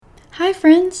Hi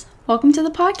friends, welcome to the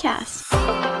podcast.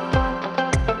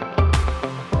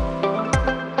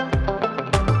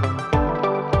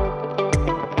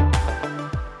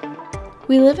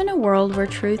 We live in a world where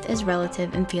truth is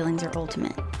relative and feelings are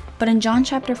ultimate. But in John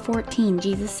chapter 14,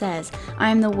 Jesus says,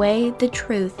 "I am the way, the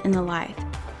truth, and the life."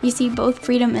 You see, both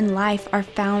freedom and life are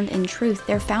found in truth.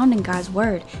 They're found in God's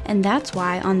Word. And that's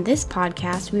why on this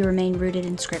podcast, we remain rooted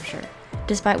in Scripture.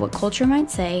 Despite what culture might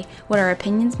say, what our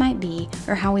opinions might be,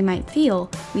 or how we might feel,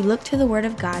 we look to the Word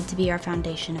of God to be our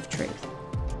foundation of truth.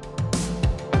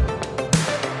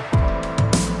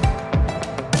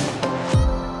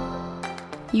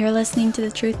 You're listening to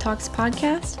the Truth Talks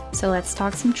podcast, so let's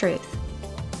talk some truth.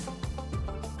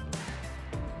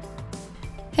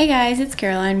 Hey guys, it's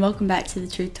Caroline. Welcome back to the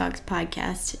Truth Talks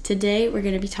podcast. Today we're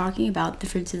going to be talking about the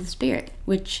fruits of the Spirit,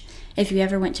 which if you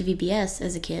ever went to VBS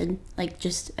as a kid, like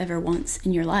just ever once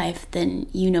in your life, then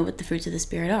you know what the fruits of the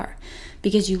Spirit are,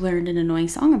 because you learned an annoying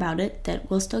song about it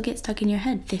that will still get stuck in your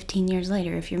head 15 years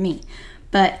later if you're me.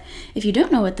 But if you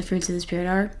don't know what the fruits of the Spirit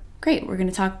are, great, we're going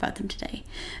to talk about them today.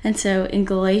 And so in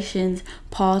Galatians,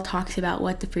 Paul talks about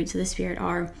what the fruits of the Spirit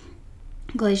are.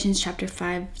 Galatians chapter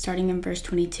 5, starting in verse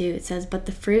 22, it says, "But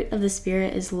the fruit of the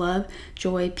Spirit is love,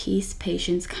 joy, peace,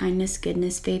 patience, kindness,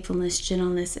 goodness, faithfulness,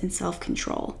 gentleness, and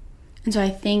self-control." And so I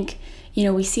think,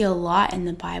 we see a lot in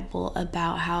the Bible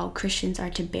about how Christians are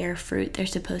to bear fruit. They're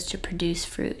supposed to produce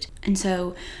fruit. And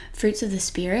so fruits of the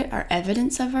Spirit are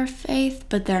evidence of our faith,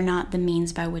 but they're not the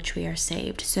means by which we are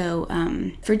saved. So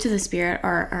fruits of the Spirit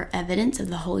are evidence of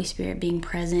the Holy Spirit being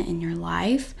present in your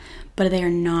life, but they are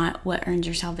not what earns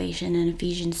your salvation. In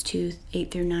Ephesians 2, 8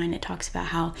 through 9, it talks about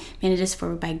how, it is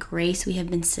for by grace we have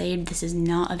been saved. This is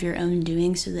not of your own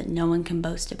doing, so that no one can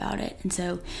boast about it. And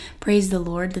so praise the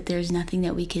Lord that there's nothing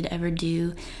that we could ever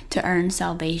do to earn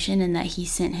salvation, and that He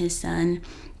sent His Son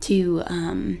to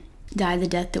die the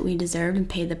death that we deserved and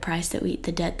pay the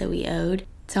debt that we owed.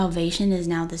 Salvation is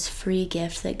now this free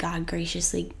gift that God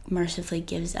graciously, mercifully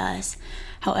gives us.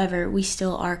 However, we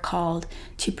still are called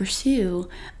to pursue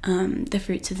the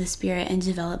fruits of the Spirit and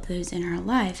develop those in our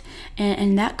life.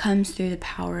 And that comes through the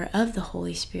power of the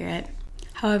Holy Spirit.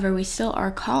 However, we still are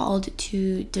called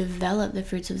to develop the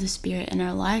fruits of the Spirit in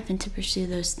our life and to pursue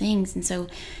those things. And so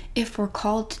if we're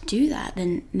called to do that,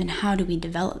 then how do we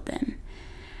develop them?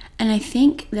 And I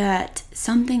think that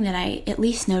something that I at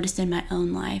least noticed in my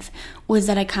own life was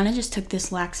that I kind of just took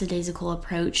this lackadaisical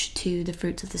approach to the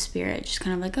fruits of the Spirit. Just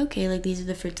kind of like, okay, like these are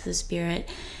the fruits of the Spirit.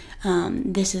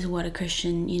 This is what a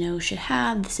Christian, should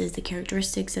have. This is the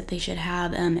characteristics that they should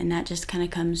have. And that just kind of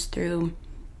comes through,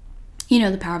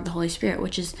 the power of the Holy Spirit,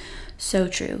 which is so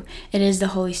true. It is the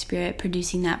Holy Spirit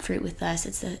producing that fruit with us.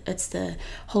 It's the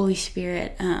Holy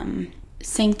Spirit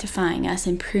sanctifying us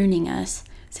and pruning us.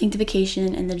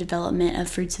 Sanctification and the development of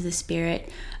fruits of the Spirit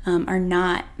are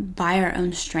not by our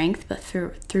own strength, but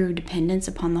through dependence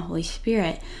upon the Holy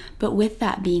Spirit. But with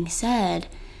that being said,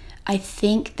 I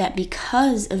think that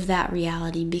because of that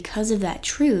reality, because of that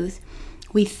truth,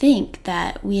 we think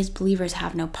that we as believers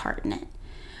have no part in it.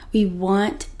 We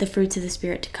want the fruits of the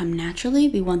Spirit to come naturally.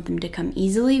 We want them to come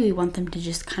easily. We want them to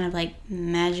just kind of like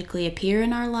magically appear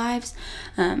in our lives.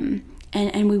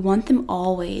 And we want them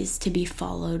always to be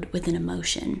followed with an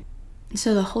emotion.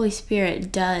 So the Holy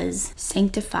Spirit does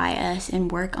sanctify us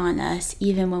and work on us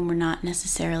even when we're not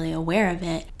necessarily aware of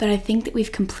it. But I think that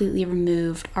we've completely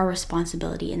removed our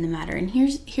responsibility in the matter. And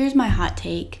here's my hot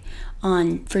take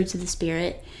on fruits of the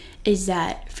Spirit, is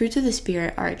that fruits of the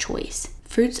Spirit are a choice.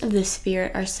 Fruits of the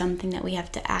Spirit are something that we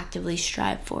have to actively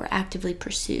strive for, actively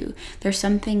pursue. They're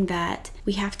something that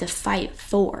we have to fight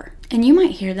for. And you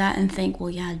might hear that and think, well,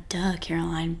 yeah, duh,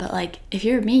 Caroline. But like, if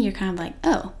you're me, you're kind of like,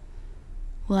 oh,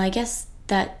 well, I guess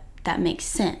that makes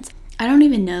sense. I don't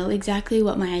even know exactly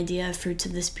what my idea of fruits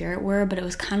of the Spirit were, but it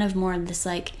was kind of more of this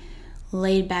like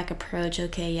laid back approach.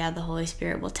 Okay, yeah, the Holy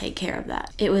Spirit will take care of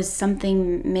that. It was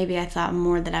something maybe I thought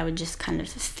more that I would just kind of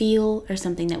feel, or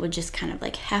something that would just kind of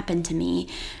like happen to me.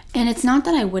 And it's not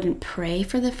that I wouldn't pray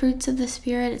for the fruits of the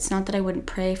Spirit. It's not that I wouldn't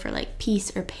pray for like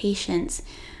peace or patience,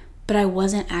 but I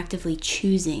wasn't actively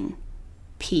choosing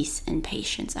peace and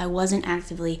patience. I wasn't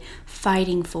actively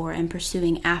fighting for and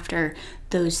pursuing after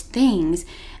those things.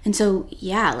 And so,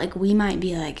 yeah, like we might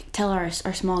be like, tell our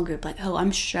small group, like, oh,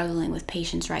 I'm struggling with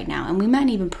patience right now. And we might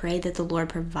even pray that the Lord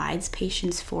provides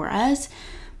patience for us.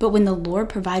 But when the Lord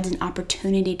provides an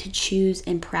opportunity to choose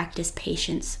and practice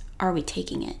patience, are we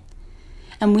taking it?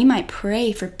 And we might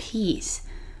pray for peace,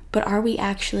 but are we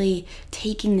actually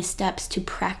taking the steps to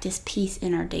practice peace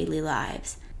in our daily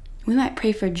lives? We might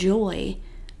pray for joy,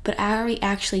 but are we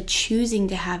actually choosing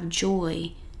to have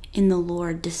joy in the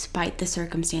Lord despite the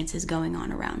circumstances going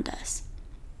on around us?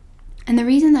 And the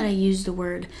reason that I use the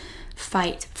word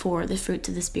fight for the fruits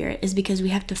of the Spirit is because we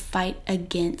have to fight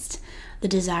against the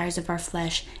desires of our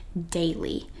flesh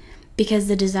daily. Because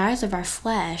the desires of our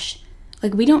flesh,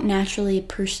 we don't naturally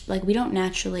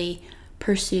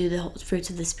pursue the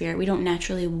fruits of the Spirit. We don't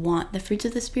naturally want the fruits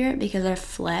of the Spirit because our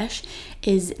flesh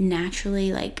is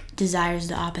naturally desires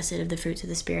the opposite of the fruits of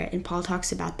the Spirit. And Paul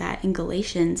talks about that in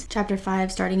Galatians chapter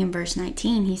 5, starting in verse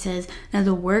 19. He says, "Now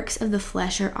the works of the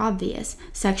flesh are obvious: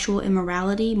 sexual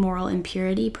immorality, moral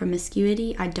impurity,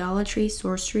 promiscuity, idolatry,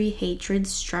 sorcery, hatred,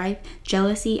 strife,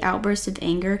 jealousy, outbursts of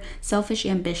anger, selfish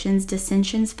ambitions,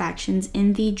 dissensions, factions,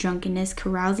 envy, drunkenness,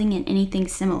 carousing, and anything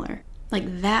similar."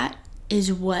 That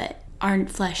is what our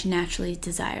flesh naturally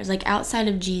desires. Outside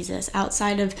of Jesus,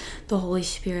 outside of the Holy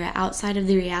Spirit, outside of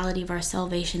the reality of our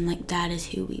salvation, that is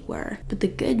who we were. But the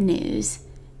good news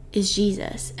is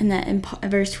Jesus. And that in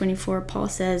verse 24, Paul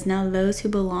says, "Now those who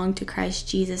belong to Christ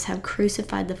Jesus have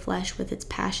crucified the flesh with its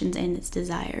passions and its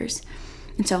desires."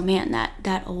 And so, man,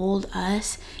 that old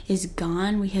us is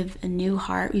gone. We have a new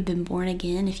heart. We've been born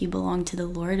again if you belong to the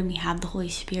Lord, and we have the Holy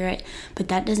Spirit. But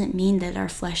that doesn't mean that our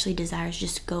fleshly desires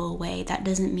just go away. That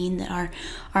doesn't mean that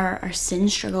our sin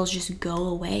struggles just go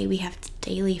away. We have to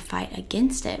daily fight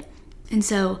against it. And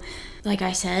so, like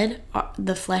I said,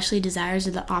 the fleshly desires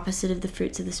are the opposite of the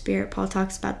fruits of the Spirit. Paul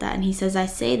talks about that, and he says, "I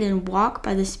say then, walk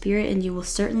by the Spirit, and you will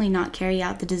certainly not carry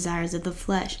out the desires of the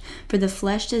flesh. For the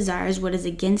flesh desires what is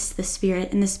against the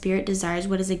Spirit, and the Spirit desires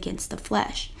what is against the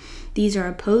flesh. These are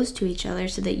opposed to each other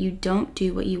so that you don't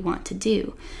do what you want to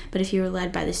do. But if you are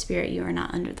led by the Spirit, you are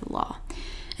not under the law."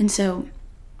 And so,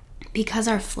 because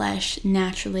our flesh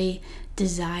naturally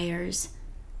desires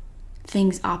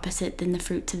things opposite than the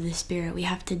fruits of the Spirit, we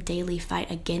have to daily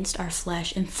fight against our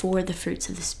flesh and for the fruits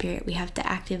of the Spirit. We have to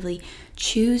actively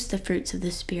choose the fruits of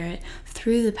the Spirit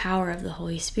through the power of the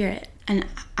Holy Spirit. And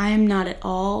I am not at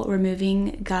all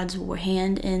removing God's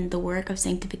hand in the work of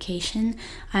sanctification.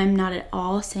 I am not at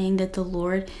all saying that the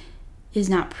Lord is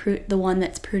not the one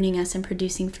that's pruning us and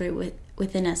producing fruit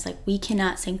within us. We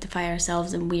cannot sanctify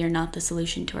ourselves, and we are not the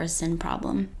solution to our sin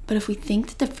problem. But if we think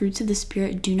that the fruits of the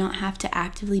Spirit do not have to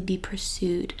actively be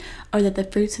pursued, or that the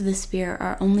fruits of the Spirit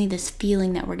are only this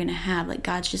feeling that we're going to have,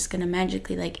 God's just going to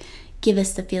magically give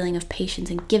us the feeling of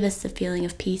patience and give us the feeling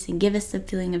of peace and give us the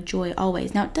feeling of joy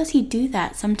always. Now, does he do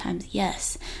that? Sometimes,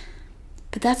 yes.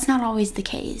 But that's not always the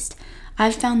case.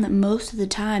 I've found that most of the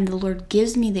time the Lord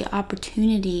gives me the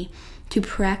opportunity to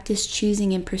practice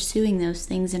choosing and pursuing those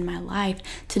things in my life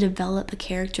to develop a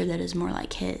character that is more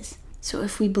like his. So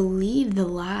if we believe the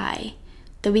lie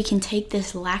that we can take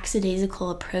this lackadaisical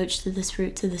approach to the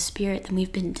fruits of the Spirit, then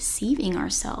we've been deceiving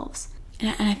ourselves.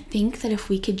 And I think that if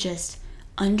we could just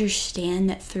understand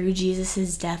that through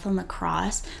Jesus' death on the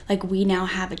cross, we now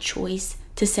have a choice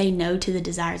to say no to the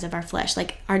desires of our flesh.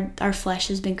 Our flesh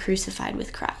has been crucified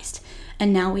with Christ.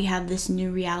 And now we have this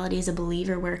new reality as a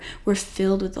believer where we're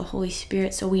filled with the Holy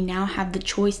Spirit. So we now have the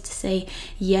choice to say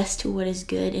yes to what is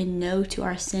good and no to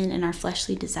our sin and our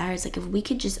fleshly desires. If we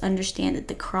could just understand that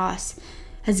the cross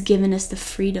has given us the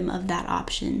freedom of that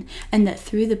option, and that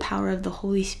through the power of the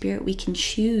Holy Spirit we can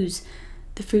choose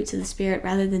the fruits of the Spirit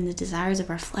rather than the desires of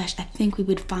our flesh, I think we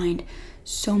would find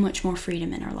so much more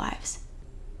freedom in our lives.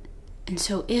 And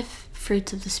so if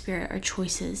fruits of the Spirit are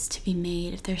choices to be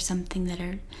made, if there's something that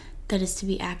is to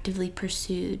be actively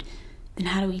pursued, then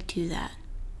how do we do that?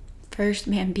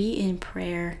 First, be in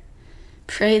prayer.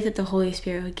 Pray that the Holy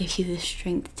Spirit would give you the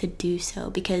strength to do so,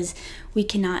 because we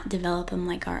cannot develop them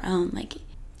like our own.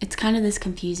 It's kind of this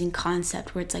confusing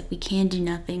concept where it's we can do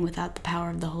nothing without the power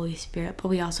of the Holy Spirit, but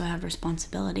we also have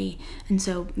responsibility. And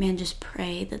so, just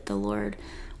pray that the Lord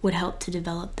would help to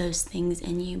develop those things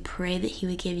in you. Pray that he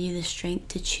would give you the strength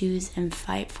to choose and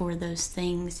fight for those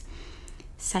things.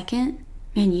 Second,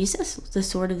 use the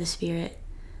sword of the Spirit.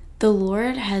 The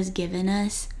Lord has given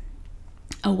us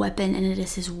a weapon, and it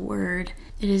is his word.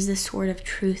 It is the sword of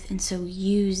truth, and so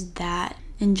use that.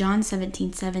 In John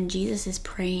 17:7, Jesus is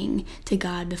praying to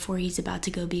God before he's about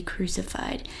to go be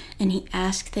crucified, and he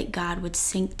asked that God would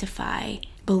sanctify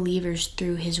believers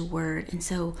through his word. And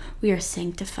so we are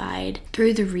sanctified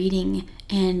through the reading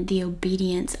and the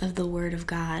obedience of the word of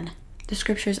God. The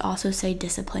scriptures also say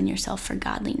discipline yourself for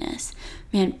godliness.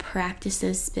 Practice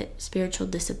those spiritual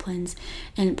disciplines,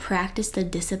 and practice the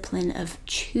discipline of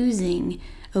choosing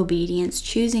obedience,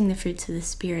 choosing the fruits of the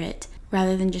Spirit,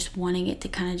 rather than just wanting it to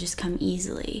kind of just come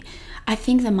easily. I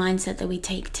think the mindset that we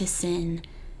take to sin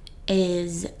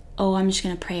is, I'm just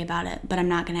going to pray about it, but I'm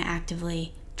not going to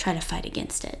actively try to fight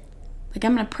against it.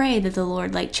 I'm going to pray that the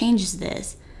Lord changes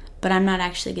this, but I'm not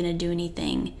actually going to do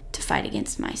anything to fight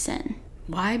against my sin.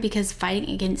 Why? Because fighting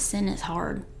against sin is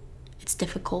hard. It's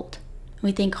difficult. And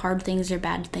we think hard things are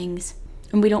bad things.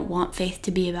 And we don't want faith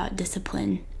to be about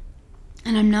discipline.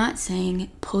 And I'm not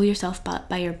saying pull yourself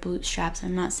by your bootstraps.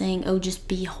 I'm not saying, oh, just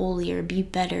be holy or be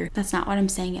better. That's not what I'm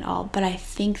saying at all. But I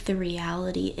think the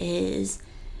reality is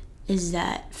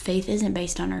that faith isn't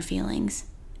based on our feelings.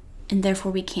 And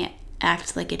therefore we can't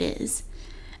act like it is.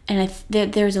 And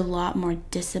there's a lot more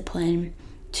discipline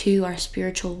to our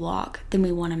spiritual walk than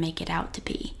we want to make it out to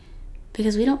be.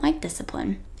 Because we don't like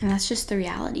discipline. And that's just the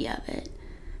reality of it.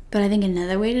 But I think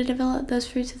another way to develop those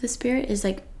fruits of the Spirit is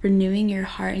like renewing your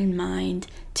heart and mind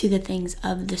to the things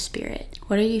of the Spirit.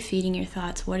 What are you feeding your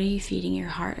thoughts? What are you feeding your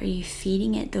heart? Are you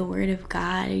feeding it the Word of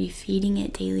God? Are you feeding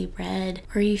it daily bread?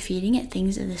 Or are you feeding it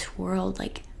things of this world?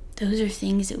 Like, those are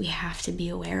things that we have to be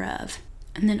aware of.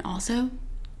 And then also,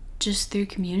 just through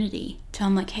community. Tell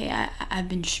them like, hey, I've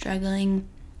been struggling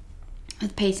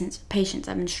with patience.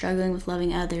 I've been struggling with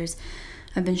loving others.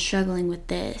 I've been struggling with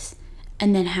this.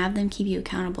 And then have them keep you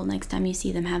accountable. Next time you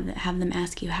see them, have them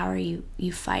ask you, how are you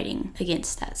fighting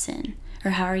against that sin?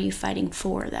 Or how are you fighting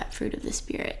for that fruit of the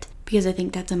Spirit? Because I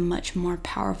think that's a much more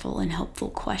powerful and helpful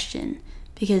question.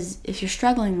 Because if you're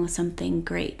struggling with something,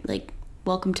 great. Like,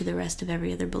 welcome to the rest of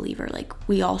every other believer. Like,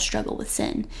 we all struggle with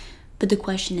sin. But the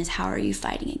question is, how are you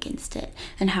fighting against it?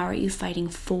 And how are you fighting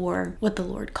for what the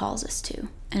Lord calls us to?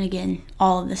 And again,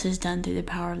 all of this is done through the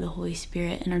power of the Holy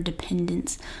Spirit and our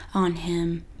dependence on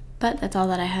Him. But that's all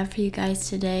that I have for you guys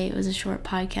today. It was a short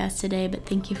podcast today, but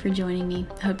thank you for joining me.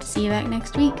 I hope to see you back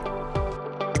next week.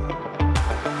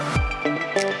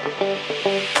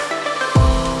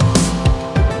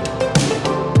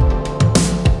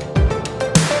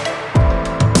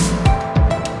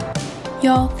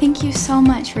 Y'all, thank you so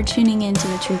much for tuning in to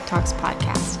the Truth Talks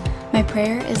podcast. My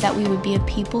prayer is that we would be a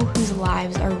people whose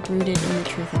lives are rooted in the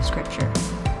truth of Scripture.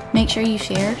 Make sure you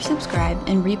share, subscribe,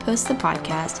 and repost the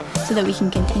podcast so that we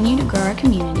can continue to grow our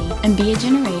community and be a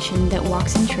generation that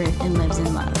walks in truth and lives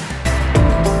in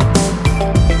love.